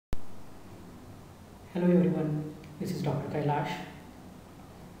Hello everyone, this is Dr. Kailash.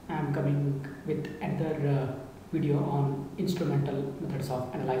 I am coming with another video on instrumental methods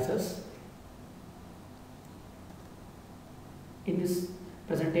of analysis. In this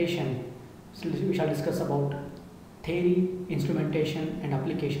presentation, we shall discuss about theory, instrumentation and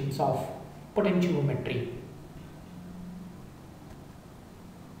applications of potentiometry.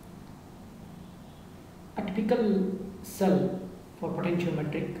 A typical cell for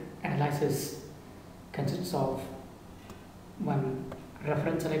potentiometric analysis consists of one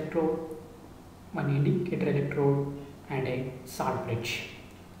reference electrode, one indicator electrode and a salt bridge.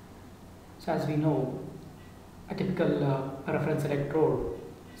 So as we know, a typical reference electrode,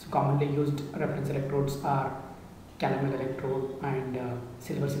 so commonly used reference electrodes are calomel electrode and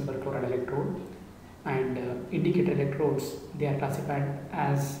silver chloride electrode, and indicator electrodes, they are classified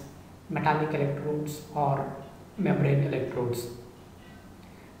as metallic electrodes or membrane electrodes.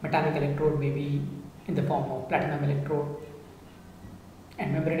 Metallic electrode may be in the form of platinum electrode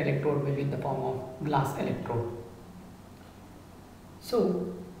and membrane electrode may be in the form of glass electrode.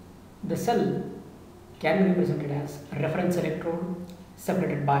 So the cell can be represented as a reference electrode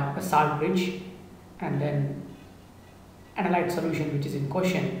separated by a salt bridge and then analyte solution which is in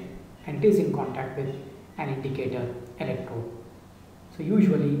question and it is in contact with an indicator electrode. So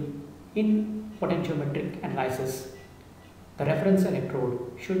usually in potentiometric analysis, the reference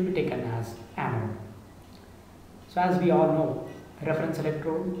electrode should be taken as anode. So as we all know, a reference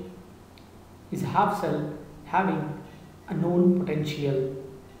electrode is a half cell having a known potential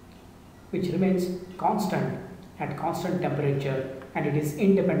which remains constant at constant temperature and it is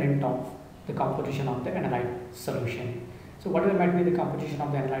independent of the composition of the analyte solution. So whatever might be the composition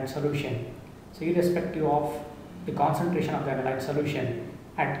of the analyte solution, so irrespective of the concentration of the analyte solution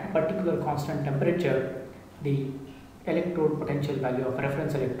at a particular constant temperature, the electrode potential value of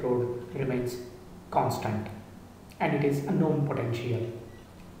reference electrode remains constant and it is a known potential,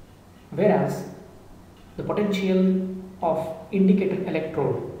 whereas the potential of indicator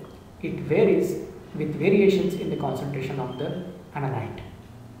electrode, it varies with variations in the concentration of the analyte.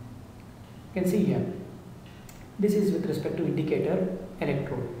 You can see here, this is with respect to indicator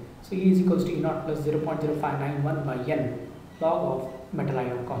electrode. So E is equals to E naught plus 0.0591 by N log of metal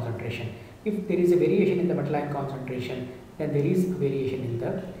ion concentration. If there is a variation in the metal ion concentration, then there is a variation in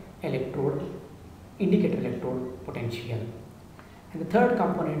the indicator electrode potential. And the third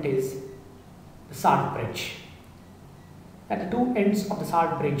component is the salt bridge. At the two ends of the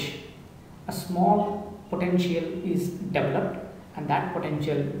salt bridge, a small potential is developed and that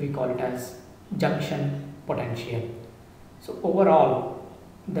potential we call it as junction potential. So overall,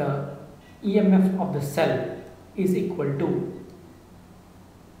 the EMF of the cell is equal to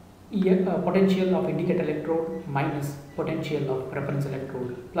potential of indicator electrode minus potential of reference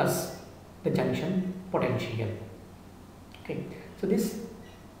electrode plus the junction potential. Okay, so this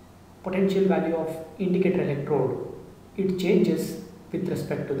potential value of indicator electrode, it changes with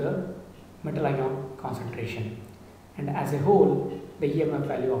respect to the metal ion concentration, and as a whole the EMF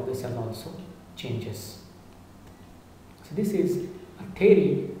value of the cell also changes. So this is a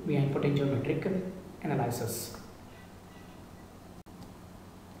theory behind potentiometric analysis.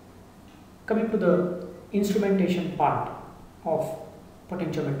 Coming to the instrumentation part of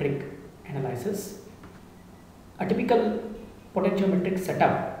potentiometric analysis, a typical potentiometric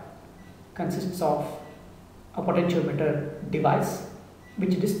setup consists of a potentiometer device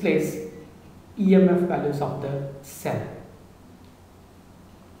which displays EMF values of the cell.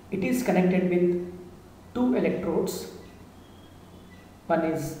 It is connected with two electrodes. One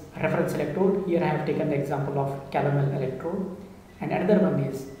is reference electrode, here I have taken the example of calomel electrode, and another one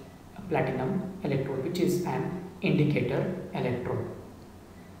is a platinum electrode which is an indicator electrode.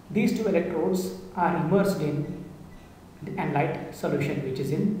 These two electrodes are immersed in the analyte solution which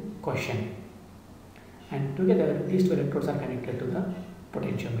is in question, and together these two electrodes are connected to the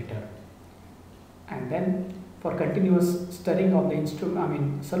potentiometer, and then for continuous stirring of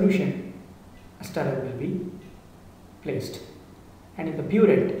the solution, a stirrer will be placed, and in the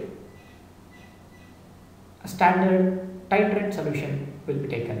burette a standard titrate solution will be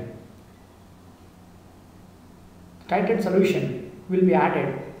taken. The titrate solution will be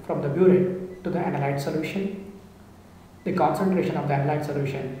added from the burette to the analyte solution. The concentration of the analyte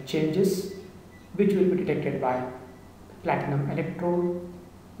solution changes, which will be detected by platinum electrode,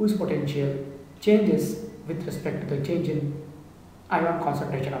 whose potential changes with respect to the change in ion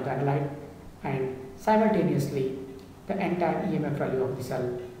concentration of the analyte, and simultaneously the entire EMF value of the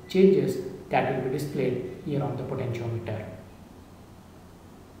cell changes, that will be displayed here on the potentiometer.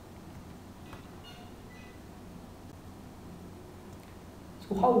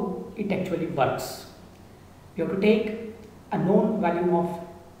 So how it actually works? We have to take a known volume of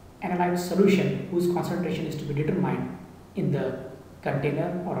analyte solution whose concentration is to be determined in the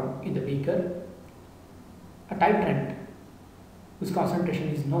container or in the beaker, a titrant whose concentration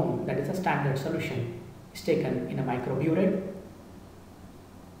is known, that is a standard solution, is taken in a microburette,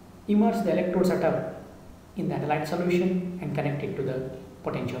 immerse the electrode setup in the analyte solution and connect it to the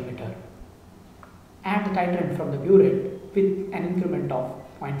potentiometer. Add the titrant from the burette with an increment of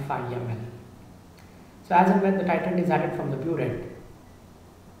 0.5 ml. So as and when the titrant is added from the burette,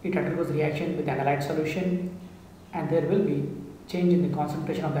 it undergoes reaction with analyte solution and there will be change in the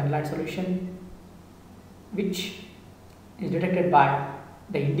concentration of the analyte solution, which is detected by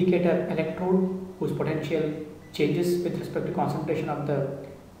the indicator electrode whose potential changes with respect to concentration of the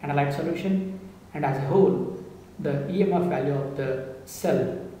analyte solution, and as a whole the EMF value of the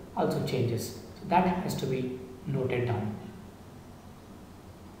cell also changes. So that has to be noted down.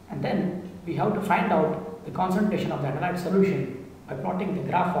 And then we have to find out the concentration of the analyte solution by plotting the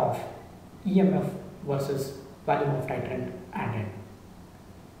graph of EMF versus volume of titrant added.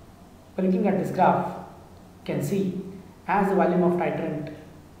 By looking at this graph, you can see as the volume of titrant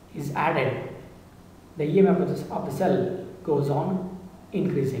is added, the EMF of the cell goes on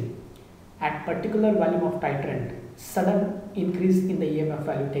increasing. At particular volume of titrant, sudden increase in the EMF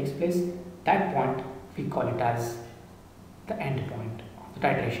value takes place. That point we call it as the end point of the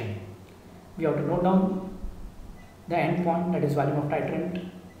titration. We have to note down the end point, that is volume of titrant.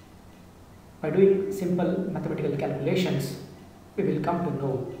 By doing simple mathematical calculations, we will come to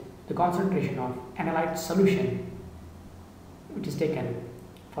know the concentration of analyte solution which is taken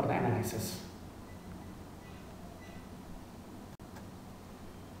for the analysis.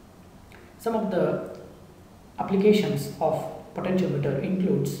 Some of the applications of potentiometer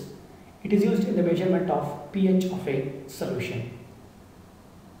includes, it is used in the measurement of pH of a solution.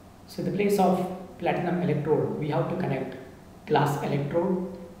 So in the place of platinum electrode, we have to connect glass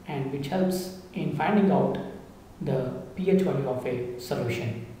electrode, and which helps in finding out the pH value of a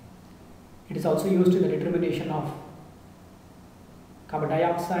solution. It is also used in the determination of carbon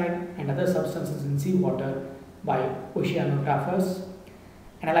dioxide and other substances in seawater by oceanographers,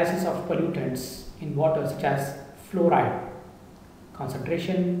 analysis of pollutants in water such as fluoride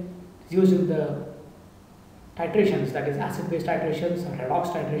concentration is used in the titrations, that is acid-base titrations,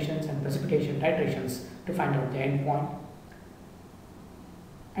 redox titrations and precipitation titrations to find out the end point.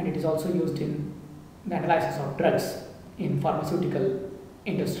 And it is also used in the analysis of drugs in pharmaceutical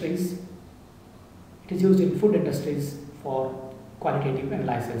industries. It is used in food industries for qualitative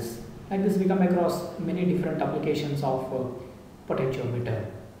analysis. Like this, we come across many different applications of potentiometer.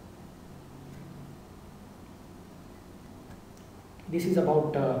 This is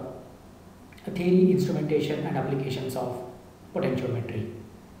about theory, instrumentation and applications of potentiometry.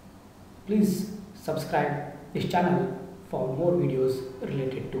 Please subscribe this channel for more videos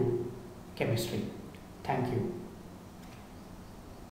related to chemistry. Thank you.